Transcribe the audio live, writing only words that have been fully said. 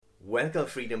Welcome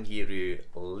Freedom Hero.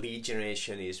 Lead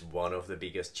generation is one of the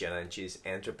biggest challenges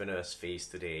entrepreneurs face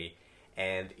today,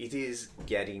 and it is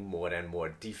getting more and more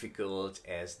difficult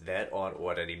as there are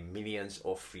already millions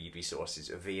of free resources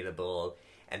available,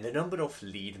 and the number of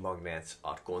lead magnets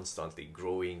are constantly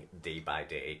growing day by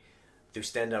day. To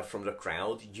stand out from the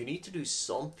crowd, you need to do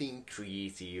something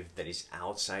creative that is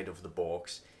outside of the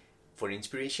box. For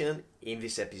inspiration, in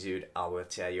this episode, I will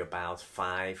tell you about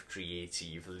 5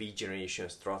 creative lead generation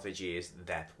strategies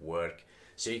that work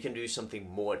so you can do something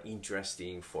more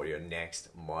interesting for your next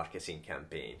marketing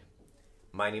campaign.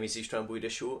 My name is István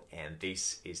Bújdosó and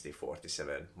this is the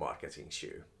 47 Marketing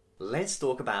Show. Let's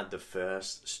talk about the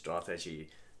first strategy.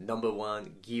 Number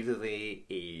 1, give away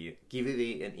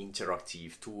an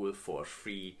interactive tool for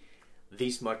free.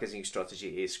 This marketing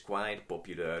strategy is quite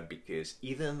popular because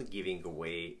even giving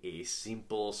away a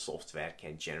simple software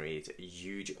can generate a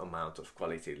huge amount of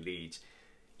quality leads.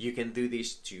 You can do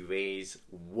this 2 ways.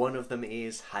 One of them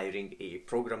is hiring a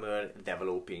programmer,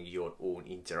 developing your own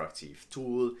interactive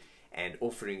tool and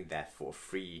offering that for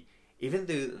free. Even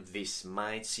though this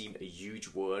might seem a huge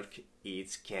work,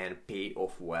 it can pay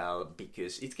off well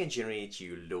because it can generate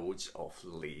you loads of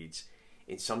leads.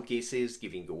 In some cases,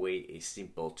 giving away a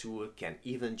simple tool can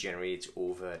even generate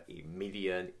over 1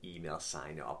 million email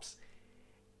signups.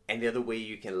 And the other way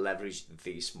you can leverage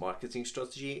this marketing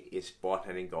strategy is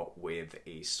partnering up with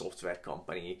a software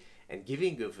company and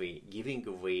giving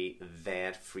away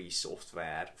their free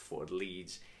software for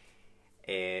leads.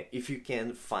 If you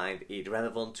can find a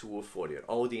relevant tool for your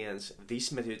audience,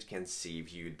 this method can save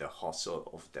you the hassle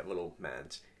of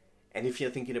development. And if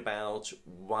you're thinking about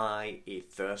why a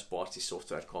third-party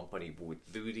software company would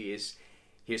do this,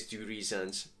 here's 2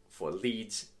 reasons: for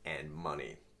leads and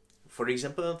money. For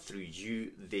example, through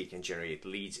you, they can generate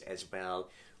leads as well,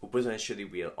 who potentially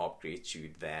will upgrade to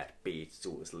their paid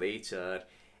tools later.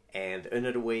 And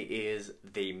another way is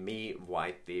they may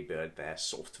white label their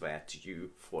software to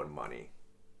you for money.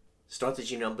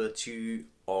 Strategy number 2,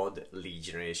 add lead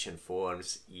generation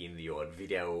forms in your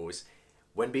videos.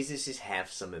 When businesses have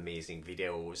some amazing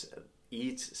videos,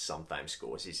 it sometimes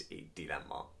causes a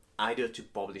dilemma. Either to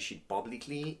publish it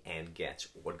publicly and get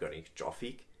organic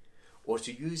traffic, or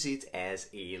to use it as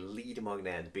a lead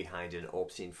magnet behind an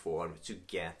opt-in form to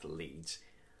get leads.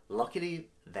 Luckily,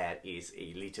 there is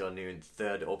a little known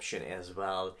third option as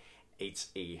well. It's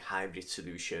a hybrid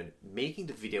solution, making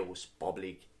the videos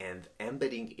public and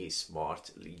embedding a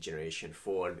smart lead generation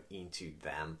form into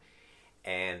them.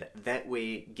 And that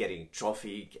way getting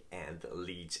traffic and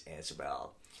leads as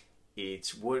well.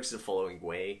 It works the following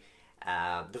way.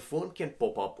 The form can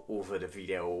pop up over the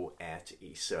video at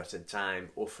a certain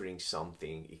time, offering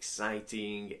something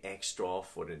exciting, extra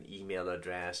for an email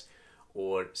address,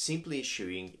 or simply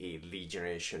showing a lead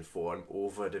generation form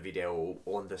over the video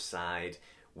on the side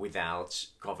without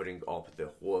covering up the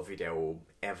whole video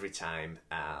every time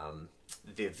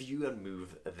the viewer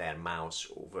moves their mouse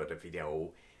over the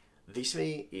video. This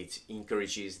way, it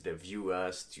encourages the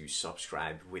viewers to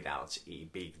subscribe without a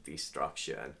big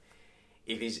distraction.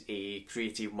 It is a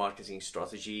creative marketing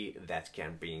strategy that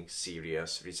can bring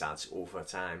serious results over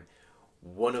time.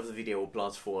 One of the video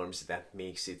platforms that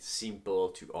makes it simple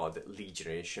to add lead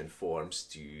generation forms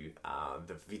to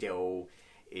the video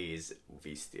is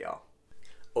Wistia.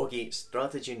 Okay,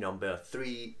 strategy number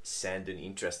 3, send an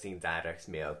interesting direct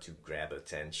mail to grab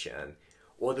attention.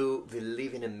 Although we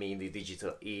live in a mainly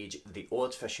digital age, the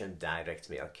old-fashioned direct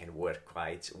mail can work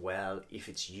quite well if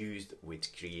it's used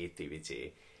with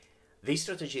creativity. This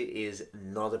strategy is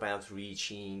not about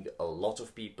reaching a lot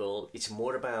of people, it's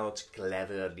more about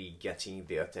cleverly getting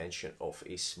the attention of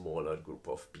a smaller group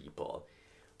of people.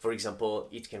 For example,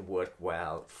 it can work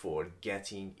well for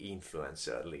getting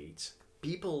influencer leads.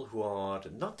 People who are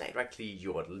not directly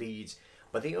your leads,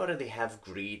 but they already have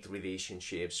great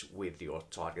relationships with your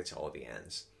target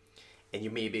audience. And you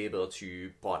may be able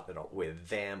to partner up with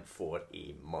them for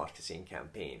a marketing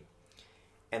campaign.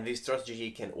 And this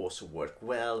strategy can also work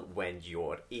well when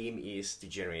your aim is to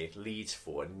generate leads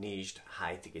for niched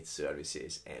high-ticket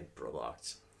services and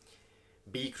products.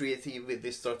 Be creative with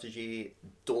this strategy.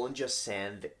 Don't just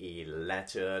send a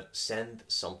letter, send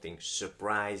something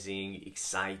surprising,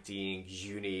 exciting,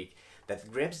 unique, that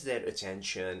grabs their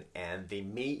attention, and they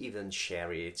may even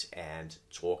share it and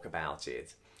talk about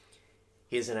it.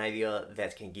 Here's an idea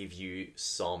that can give you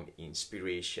some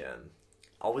inspiration.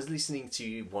 I was listening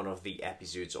to one of the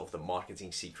episodes of the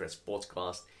Marketing Secrets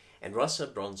podcast, and Russell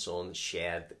Brunson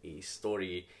shared a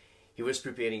story. He was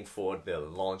preparing for the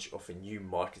launch of a new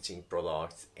marketing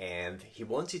product, and he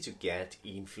wanted to get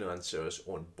influencers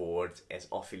on board as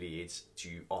affiliates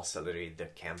to accelerate the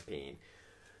campaign.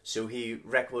 So he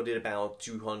recorded about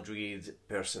 200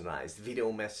 personalized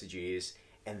video messages,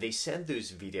 and they sent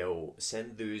those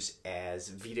as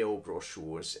video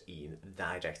brochures in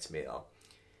direct mail.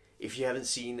 If you haven't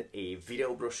seen a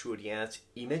video brochure yet,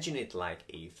 imagine it like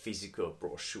a physical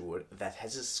brochure that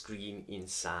has a screen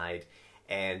inside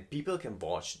and people can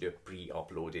watch the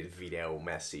pre-uploaded video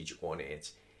message on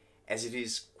it. As it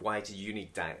is quite a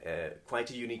unique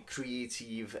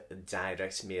creative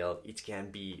direct mail, it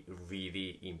can be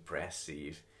really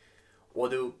impressive.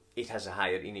 Although it has a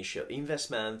higher initial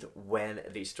investment, when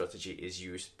the strategy is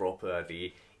used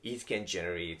properly, it can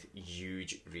generate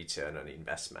huge return on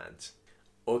investment.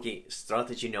 Okay,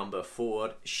 strategy number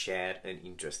 4, share an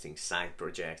interesting side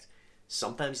project.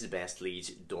 Sometimes the best leads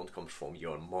don't come from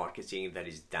your marketing that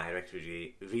is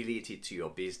directly related to your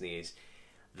business.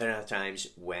 There are times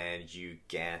when you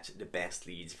get the best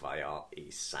leads via a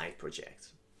side project.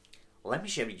 Let me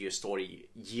share with you a story.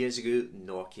 Years ago,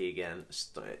 Noah Kagan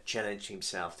challenged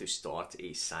himself to start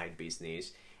a side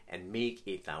business and make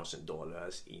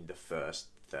 $1,000 in the first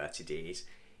 30 days.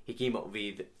 He came up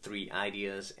with 3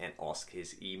 ideas and asked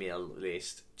his email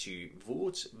list to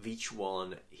vote which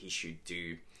one he should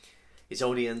do. His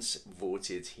audience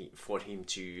voted for him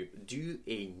to do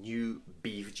a new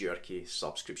beef jerky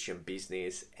subscription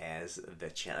business as the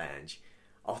challenge.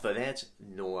 After that,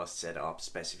 Noah set up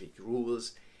specific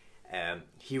rules.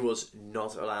 He was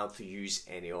not allowed to use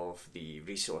any of the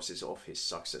resources of his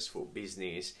successful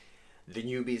business. The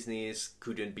new business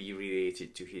couldn't be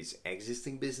related to his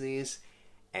existing business,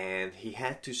 and he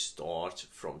had to start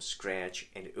from scratch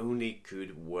and only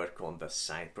could work on the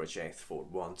side project for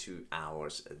 1-2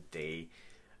 hours a day.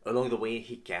 Along the way,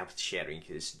 he kept sharing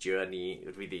his journey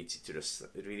related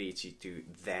to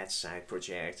that side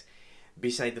project.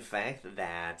 Beside the fact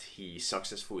that he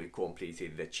successfully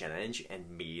completed the challenge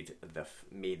and made the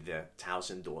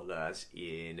 $1,000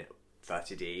 in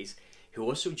 30 days, he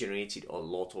also generated a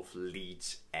lot of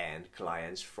leads and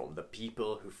clients from the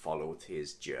people who followed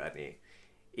his journey,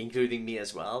 including me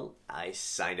as well. I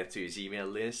signed up to his email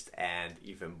list and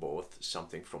even bought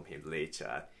something from him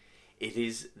later. It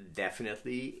is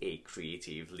definitely a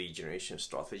creative lead generation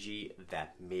strategy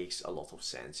that makes a lot of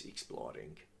sense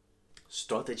exploring.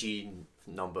 Strategy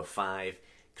number 5,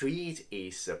 create a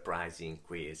surprising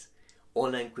quiz.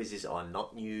 Online quizzes are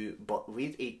not new, but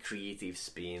with a creative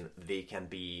spin, they can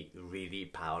be really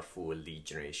powerful lead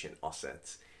generation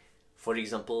assets. For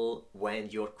example, when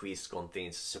your quiz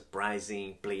contains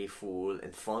surprising, playful,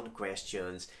 and fun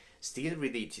questions still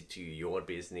related to your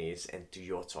business and to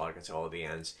your target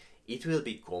audience, it will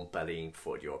be compelling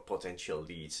for your potential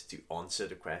leads to answer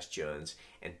the questions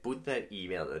and put their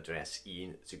email address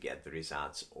in to get the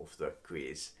results of the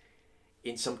quiz.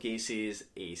 In some cases,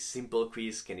 a simple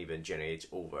quiz can even generate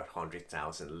over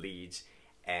 100,000 leads,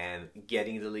 and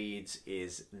getting the leads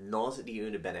is not the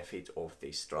only benefit of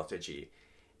this strategy.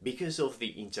 Because of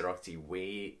the interactive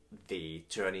way they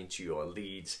turn into your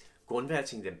leads,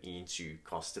 converting them into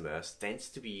customers tends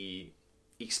to be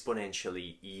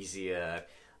exponentially easier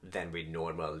than with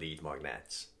normal lead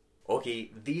magnets.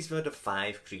 Okay, these were the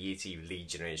 5 creative lead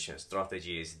generation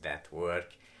strategies that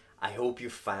work. I hope you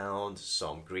found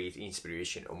some great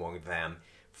inspiration among them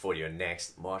for your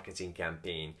next marketing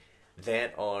campaign.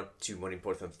 There are 2 more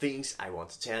important things I want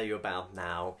to tell you about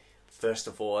now. First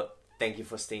of all, thank you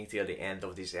for staying till the end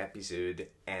of this episode,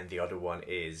 and the other one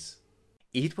is,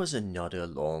 it was another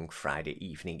long Friday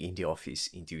evening in the office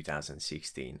in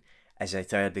 2016. As I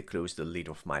tiredly closed the lid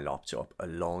of my laptop, a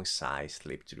long sigh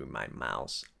slipped through my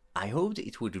mouth. I hoped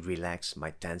it would relax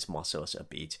my tense muscles a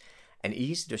bit and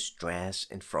ease the stress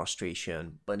and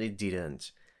frustration, but it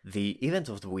didn't. The event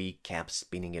of the week kept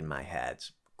spinning in my head.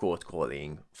 Cold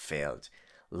calling failed.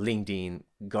 LinkedIn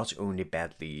got only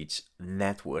bad leads.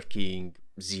 Networking,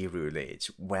 0 leads.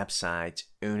 Website,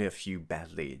 only a few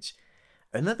bad leads.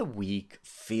 Another week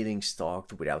feeling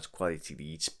stuck without quality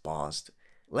leads passed.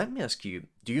 Let me ask you,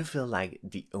 do you feel like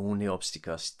the only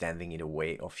obstacle standing in the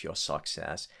way of your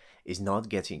success is not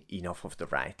getting enough of the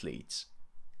right leads?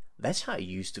 That's how I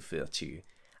used to feel too.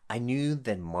 I knew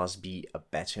there must be a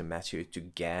better method to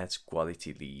get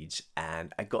quality leads,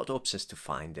 and I got obsessed to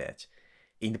find it.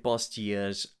 In the past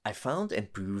years, I found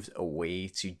and proved a way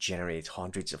to generate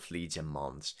hundreds of leads a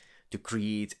month, to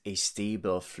create a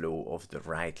stable flow of the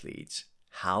right leads.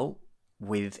 How?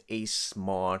 With a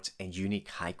smart and unique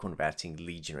high converting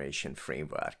lead generation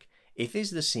framework. It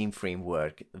is the same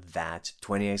framework that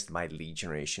 20x'd my lead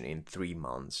generation in 3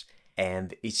 months,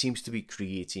 and it seems to be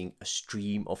creating a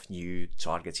stream of new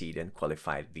targeted and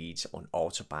qualified leads on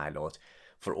autopilot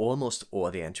for almost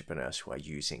all the entrepreneurs who are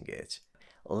using it.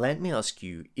 Let me ask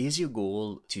you, is your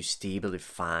goal to stably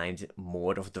find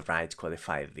more of the right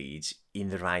qualified leads in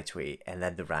the right way and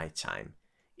at the right time?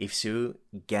 If so,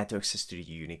 get access to the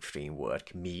unique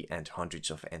framework me and hundreds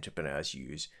of entrepreneurs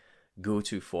use. Go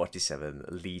to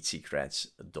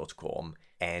 47leadsecrets.com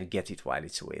and get it while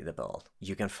it's available.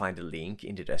 You can find a link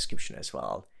in the description as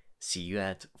well. See you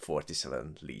at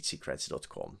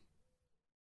 47leadsecrets.com.